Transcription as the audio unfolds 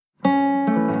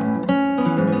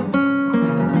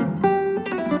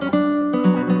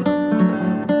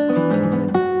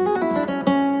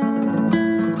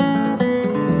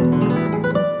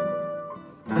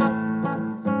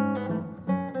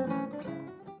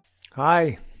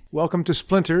Hi, welcome to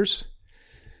Splinters.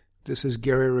 This is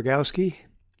Gary Rogowski.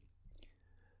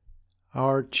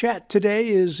 Our chat today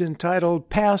is entitled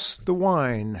Pass the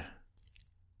Wine.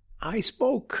 I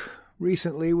spoke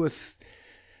recently with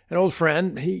an old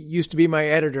friend. He used to be my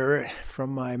editor from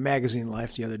my magazine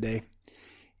life the other day.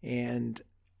 And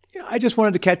I just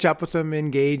wanted to catch up with him,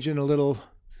 engage in a little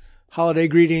holiday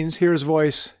greetings, hear his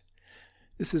voice.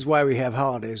 This is why we have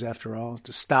holidays, after all,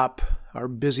 to stop our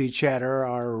busy chatter,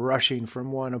 our rushing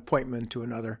from one appointment to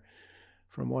another,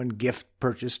 from one gift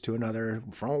purchase to another,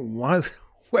 from one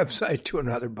website to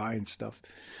another, buying stuff.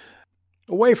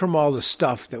 Away from all the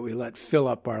stuff that we let fill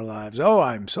up our lives. Oh,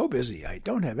 I'm so busy, I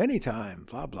don't have any time,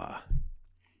 blah, blah.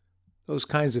 Those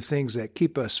kinds of things that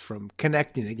keep us from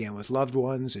connecting again with loved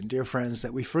ones and dear friends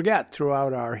that we forget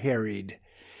throughout our harried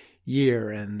year.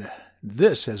 And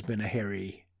this has been a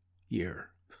hairy year.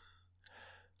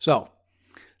 So,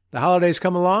 the holidays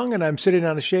come along, and I'm sitting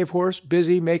on a shave horse,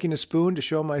 busy making a spoon to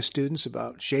show my students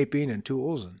about shaping and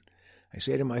tools, and I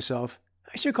say to myself,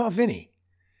 I should call Vinny.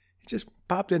 It just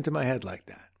popped into my head like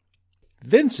that.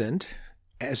 Vincent,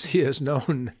 as he is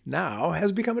known now,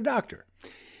 has become a doctor.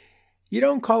 You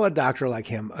don't call a doctor like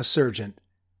him a surgeon,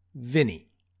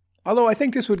 Vinny. Although I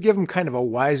think this would give him kind of a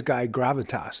wise guy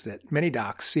gravitas that many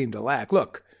docs seem to lack.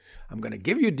 Look, I'm going to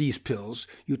give you these pills.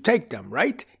 You take them,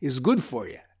 right? It's good for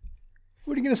you.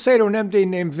 What are you going to say to an MD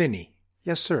named Vinny?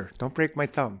 Yes, sir. Don't break my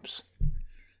thumbs.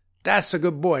 That's a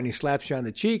good boy. And he slaps you on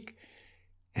the cheek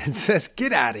and says,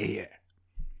 get out of here.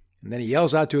 And then he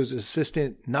yells out to his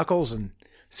assistant, Knuckles, and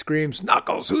screams,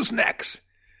 Knuckles, who's next?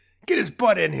 Get his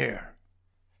butt in here.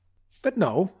 But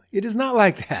no, it is not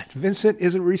like that. Vincent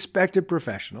is a respected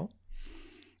professional,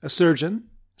 a surgeon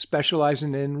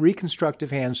specializing in reconstructive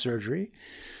hand surgery.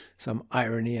 Some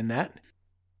irony in that.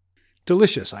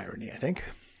 Delicious irony, I think.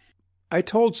 I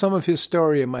told some of his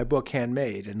story in my book,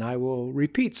 Handmade, and I will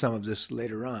repeat some of this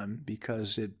later on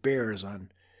because it bears on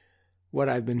what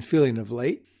I've been feeling of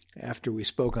late after we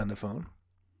spoke on the phone.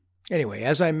 Anyway,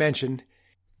 as I mentioned,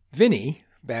 Vinny,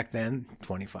 back then,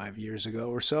 25 years ago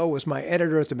or so, was my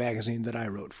editor at the magazine that I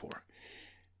wrote for.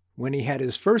 When he had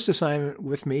his first assignment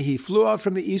with me, he flew out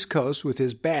from the East Coast with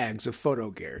his bags of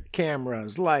photo gear,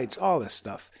 cameras, lights, all this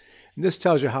stuff. And this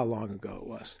tells you how long ago it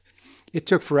was. It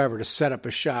took forever to set up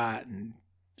a shot, and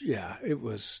yeah, it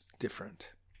was different.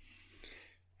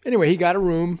 Anyway, he got a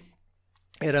room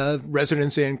at a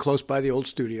residence inn close by the old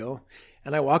studio,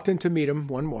 and I walked in to meet him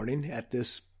one morning at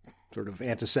this sort of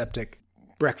antiseptic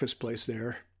breakfast place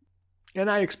there. And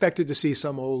I expected to see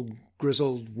some old,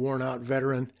 grizzled, worn-out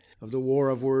veteran of the war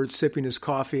of words sipping his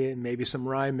coffee and maybe some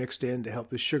rye mixed in to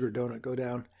help his sugar donut go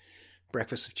down.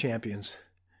 Breakfast of champions.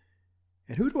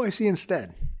 And who do I see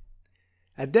instead?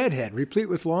 A deadhead, replete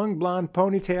with long blonde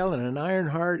ponytail and an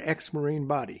iron-hard ex-Marine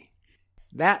body.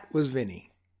 That was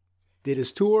Vinny. Did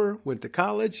his tour, went to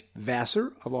college,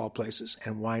 Vassar, of all places,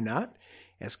 and why not?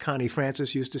 As Connie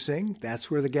Francis used to sing, that's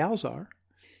where the gals are.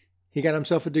 He got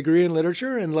himself a degree in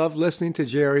literature and loved listening to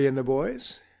Jerry and the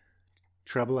Boys.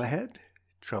 Trouble ahead,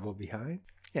 trouble behind,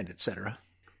 and etc.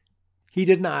 He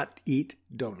did not eat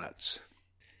donuts.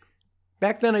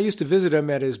 Back then, I used to visit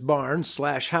him at his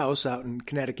barn/house out in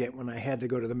Connecticut when I had to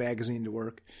go to the magazine to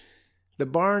work. The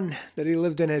barn that he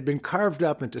lived in had been carved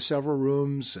up into several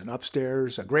rooms and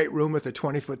upstairs, a great room with a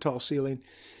 20-foot-tall ceiling.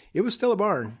 It was still a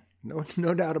barn,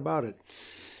 no doubt about it.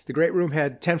 The great room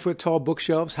had 10-foot-tall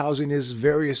bookshelves housing his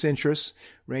various interests,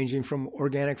 ranging from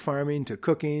organic farming to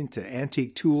cooking to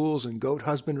antique tools and goat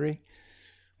husbandry.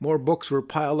 More books were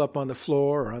piled up on the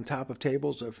floor or on top of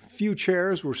tables. A few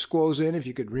chairs were squoze in if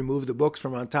you could remove the books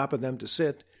from on top of them to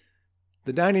sit.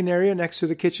 The dining area next to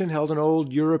the kitchen held an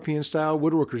old European-style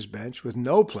woodworker's bench with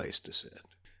no place to sit.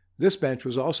 This bench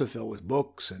was also filled with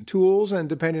books and tools, and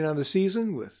depending on the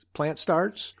season, with plant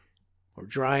starts or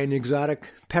drying exotic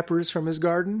peppers from his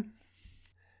garden.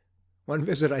 One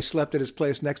visit, I slept at his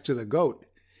place next to the goat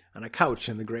on a couch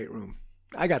in the great room.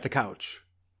 I got the couch.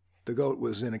 The goat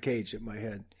was in a cage at my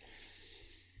head.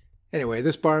 Anyway,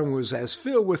 this barn was as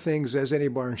filled with things as any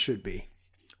barn should be.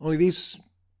 Only these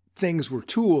things were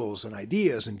tools and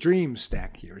ideas and dreams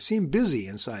stacked here. It seemed busy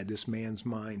inside this man's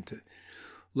mind to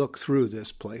look through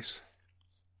this place.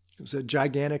 It was a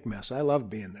gigantic mess. I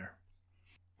loved being there.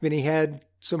 Vinny had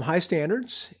some high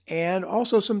standards and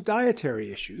also some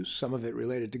dietary issues, some of it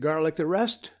related to garlic, the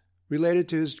rest related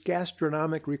to his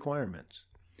gastronomic requirements.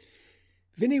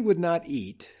 Vinny would not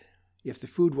eat if the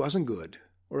food wasn't good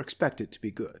or expected to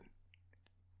be good.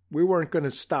 We weren't going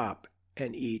to stop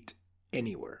and eat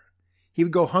anywhere. He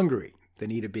would go hungry,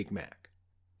 then eat a Big Mac.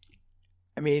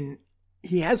 I mean,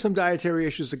 he had some dietary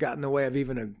issues that got in the way of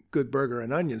even a good burger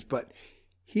and onions, but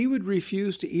He would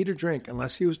refuse to eat or drink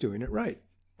unless he was doing it right.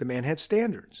 The man had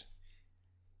standards.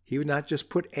 He would not just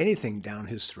put anything down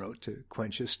his throat to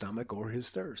quench his stomach or his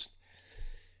thirst.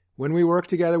 When we worked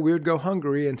together, we would go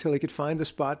hungry until he could find the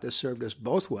spot that served us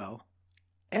both well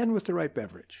and with the right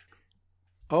beverage.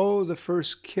 Oh, the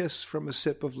first kiss from a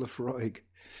sip of Laphroaig.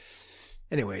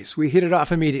 Anyways, we hit it off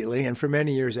immediately and for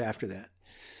many years after that.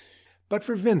 But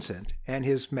for Vincent and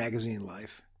his magazine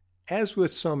life, as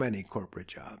with so many corporate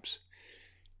jobs,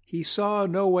 he saw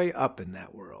no way up in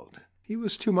that world. He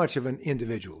was too much of an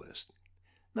individualist.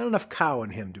 Not enough cow in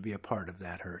him to be a part of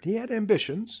that herd. He had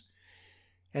ambitions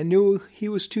and knew he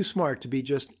was too smart to be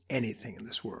just anything in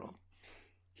this world.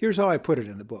 Here's how I put it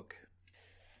in the book.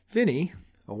 Vinny,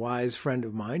 a wise friend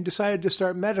of mine, decided to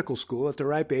start medical school at the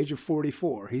ripe age of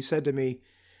 44. He said to me,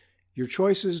 "Your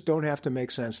choices don't have to make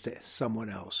sense to someone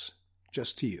else,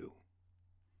 just to you."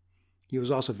 He was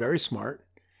also very smart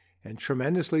and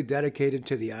tremendously dedicated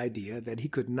to the idea that he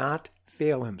could not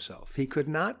fail himself. He could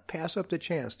not pass up the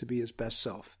chance to be his best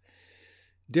self,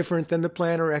 different than the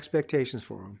plan or expectations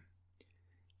for him.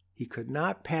 He could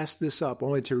not pass this up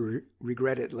only to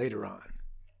regret it later on.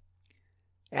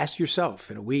 Ask yourself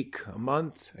in a week, a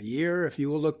month, a year, if you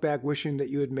will look back wishing that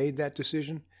you had made that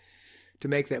decision to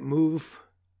make that move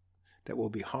that will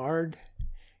be hard,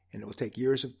 and it will take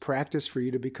years of practice for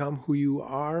you to become who you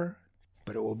are,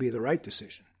 but it will be the right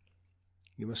decision.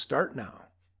 You must start now.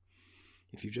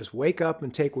 If you just wake up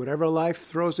and take whatever life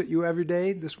throws at you every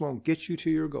day, this won't get you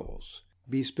to your goals.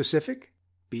 Be specific,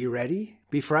 be ready,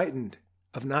 be frightened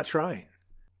of not trying,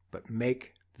 but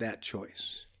make that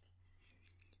choice.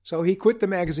 So he quit the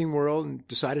magazine world and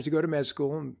decided to go to med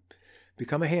school and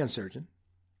become a hand surgeon.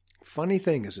 Funny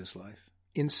thing is this life.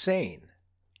 Insane.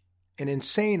 An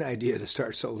insane idea to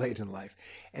start so late in life,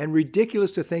 and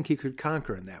ridiculous to think he could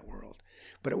conquer in that world.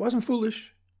 But it wasn't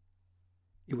foolish.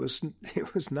 It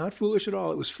was not foolish at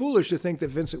all. It was foolish to think that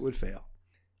Vincent would fail.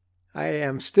 I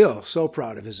am still so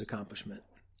proud of his accomplishment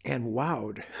and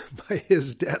wowed by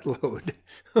his debt load.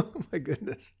 Oh my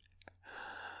goodness.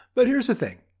 But here's the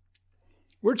thing.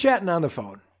 We're chatting on the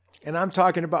phone, and I'm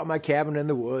talking about my cabin in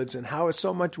the woods and how it's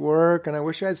so much work, and I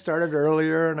wish I'd started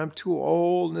earlier, and I'm too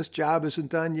old, and this job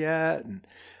isn't done yet, and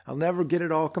I'll never get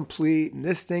it all complete, and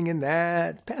this thing and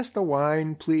that. Pass the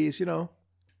wine, please,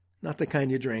 not the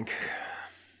kind you drink.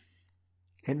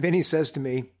 And Vinny says to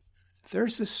me,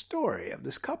 "There's this story of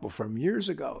this couple from years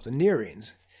ago, the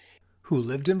Nearings, who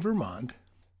lived in Vermont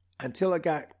until it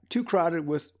got too crowded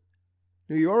with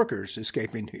New Yorkers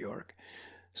escaping New York.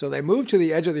 So they moved to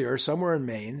the edge of the earth somewhere in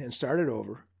Maine and started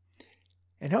over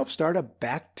and helped start a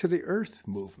back to the earth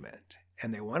movement.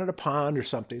 And they wanted a pond or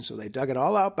something, so they dug it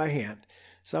all out by hand.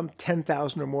 Some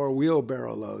 10,000 or more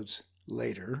wheelbarrow loads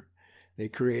later, they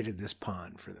created this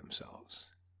pond for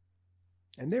themselves.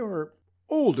 And they were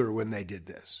older when they did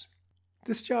this.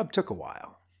 This job took a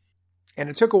while. And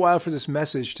it took a while for this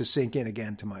message to sink in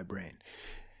again to my brain.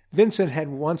 Vincent had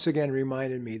once again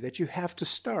reminded me that you have to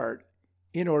start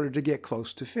in order to get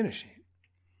close to finishing.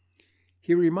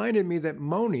 He reminded me that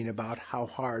moaning about how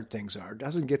hard things are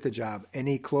doesn't get the job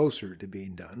any closer to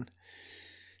being done,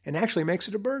 and actually makes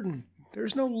it a burden.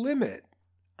 There's no limit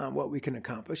on what we can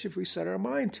accomplish if we set our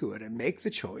mind to it and make the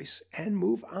choice and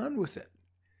move on with it.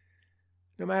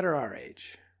 No matter our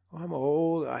age. "Oh, I'm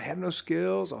old, I have no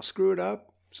skills, I'll screw it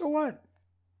up." So what?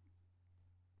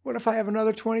 What if I have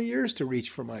another 20 years to reach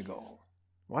for my goal?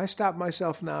 Why stop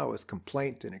myself now with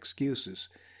complaint and excuses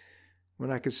when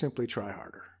I could simply try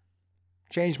harder?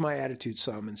 Change my attitude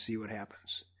some and see what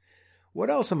happens. What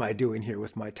else am I doing here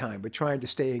with my time but trying to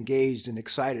stay engaged and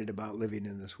excited about living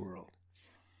in this world?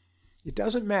 It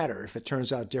doesn't matter if it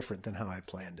turns out different than how I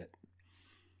planned it.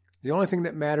 The only thing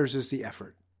that matters is the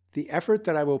effort. The effort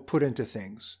that I will put into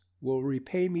things will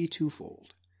repay me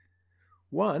twofold.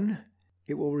 One,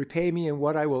 it will repay me in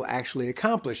what I will actually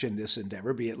accomplish in this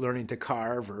endeavor, be it learning to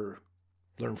carve or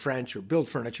learn French or build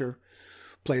furniture,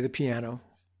 play the piano,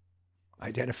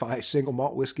 identify single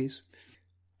malt whiskeys.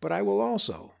 But I will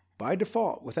also, by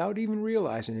default, without even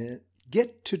realizing it,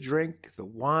 get to drink the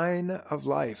wine of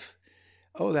life.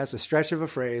 Oh, that's a stretch of a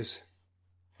phrase.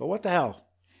 But what the hell?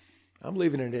 I'm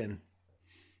leaving it in.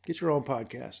 Get your own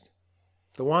podcast.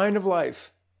 The wine of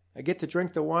life. I get to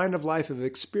drink the wine of life of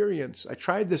experience. I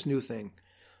tried this new thing.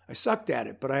 I sucked at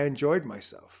it, but I enjoyed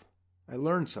myself. I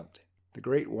learned something. The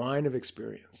great wine of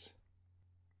experience.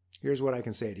 Here's what I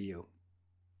can say to you.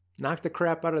 Knock the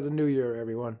crap out of the new year,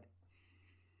 everyone.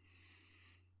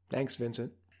 Thanks,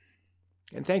 Vincent.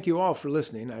 And thank you all for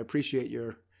listening. I appreciate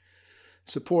your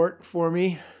support for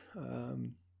me.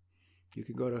 You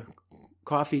can go to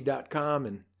coffee.com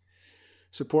and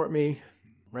support me.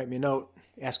 write me a note,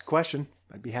 ask a question.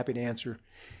 I'd be happy to answer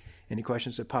any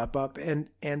questions that pop up.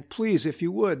 And please, if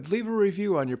you would, leave a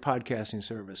review on your podcasting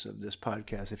service of this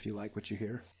podcast if you like what you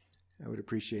hear. I would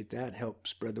appreciate that. Help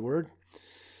spread the word.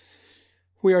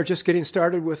 We are just getting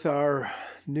started with our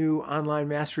new online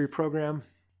mastery program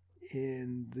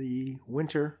in the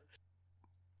winter.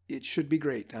 It should be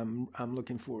great. I'm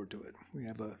looking forward to it. We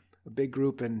have a big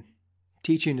group, and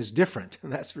teaching is different,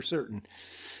 and that's for certain,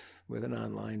 with an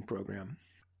online program.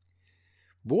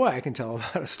 Boy, I can tell a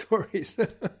lot of stories.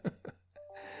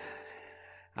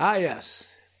 Yes,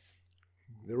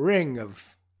 the ring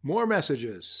of more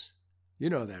messages. You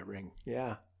know that ring,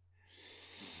 yeah.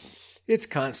 It's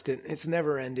constant. It's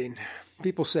never ending.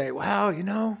 People say,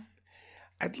 well,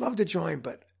 I'd love to join,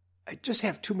 but I just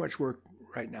have too much work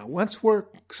right now. Once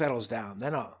work settles down,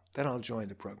 then I'll join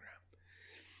the program.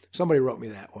 Somebody wrote me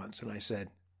that once, and I said,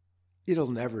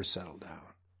 it'll never settle down.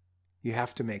 You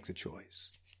have to make the choice.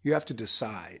 You have to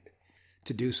decide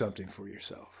to do something for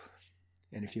yourself.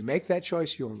 And if you make that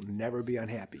choice, you'll never be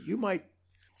unhappy. You might,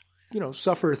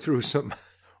 suffer through some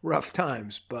rough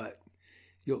times, but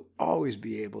you'll always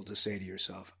be able to say to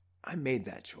yourself, I made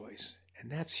that choice.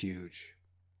 And that's huge.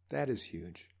 That is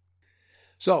huge.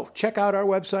 So check out our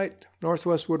website,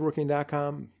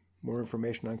 northwestwoodworking.com. More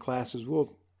information on classes.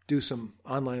 We'll do some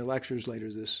online lectures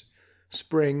later this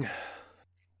spring.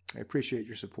 I appreciate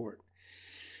your support.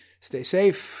 Stay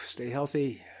safe, stay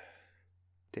healthy,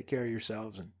 take care of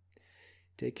yourselves, and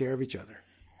take care of each other.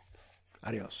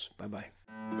 Adios.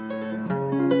 Bye-bye.